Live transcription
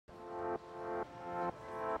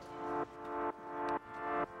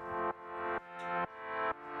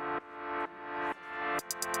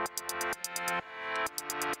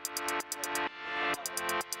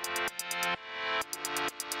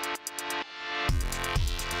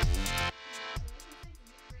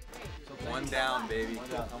One down, baby.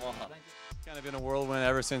 Come on. Kind of been a whirlwind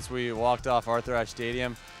ever since we walked off Arthur Ashe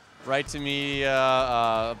Stadium. Right to media,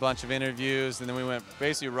 a bunch of interviews, and then we went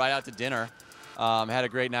basically right out to dinner. Had a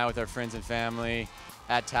great night with our friends and family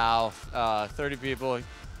at Tau, 30 people.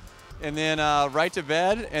 And then right to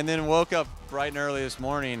bed, and then woke up bright and early this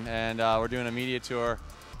morning, and we're doing a media tour,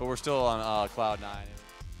 but we're still on cloud 9.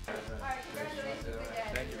 Thank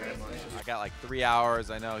you very much. I got like 3 hours.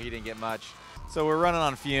 I know he didn't get much. So we're running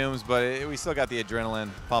on fumes, but we still got the adrenaline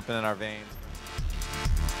pumping in our veins.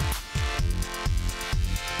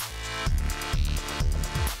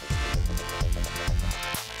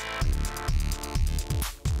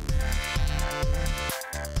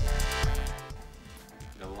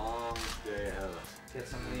 A long day ahead of us. Get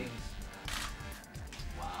some wings.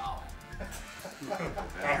 Wow.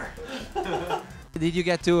 Did you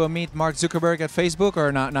get to meet Mark Zuckerberg at Facebook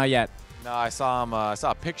or not yet? No, I saw him. I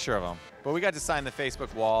saw a picture of him. But we got to sign the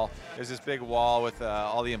Facebook wall. There's this big wall with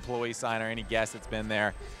all the employees sign or any guest that's been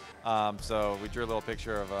there. So we drew a little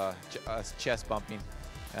picture of us chest bumping,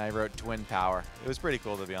 and I wrote Twin Power. It was pretty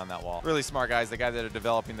cool to be on that wall. Really smart guys, the guys that are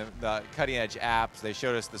developing the cutting edge apps. They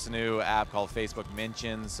showed us this new app called Facebook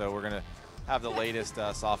Mentions. So we're gonna have the latest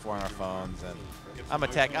software on our phones. And I'm a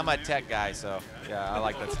tech guy, so yeah, I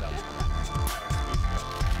like that stuff.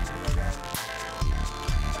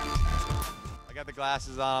 I got the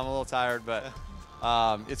glasses on, I'm a little tired, but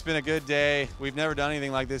it's been a good day. We've never done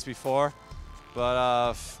anything like this before,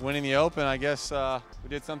 but winning the Open, I guess we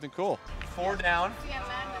did something cool. 4 down,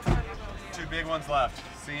 2 big ones left.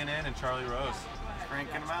 CNN and Charlie Rose,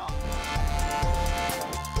 cranking them out.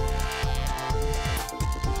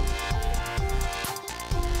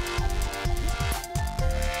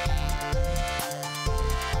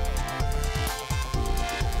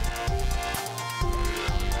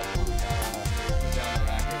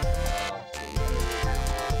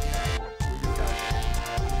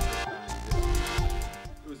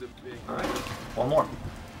 All right, one more.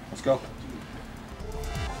 Let's go.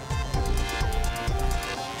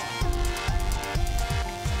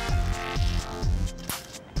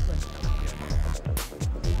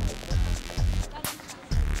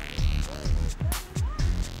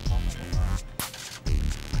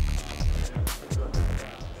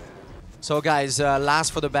 So guys,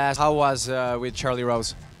 last for the best. How was with Charlie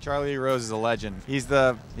Rose? Charlie Rose is a legend. He's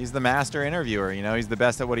the master interviewer. You know, he's the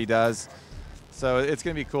best at what he does. So it's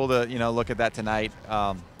going to be cool to look at that tonight.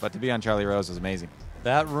 But to be on Charlie Rose was amazing.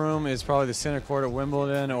 That room is probably the center court at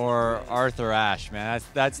Wimbledon or Arthur Ashe, man.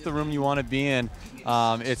 That's the room you want to be in.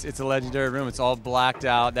 It's a legendary room. It's all blacked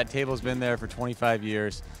out. That table's been there for 25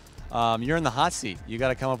 years. You're in the hot seat. You got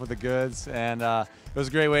to come up with the goods, and it was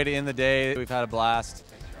a great way to end the day. We've had a blast,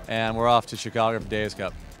 and we're off to Chicago for Davis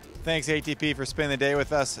Cup. Thanks ATP for spending the day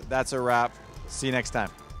with us. That's a wrap. See you next time.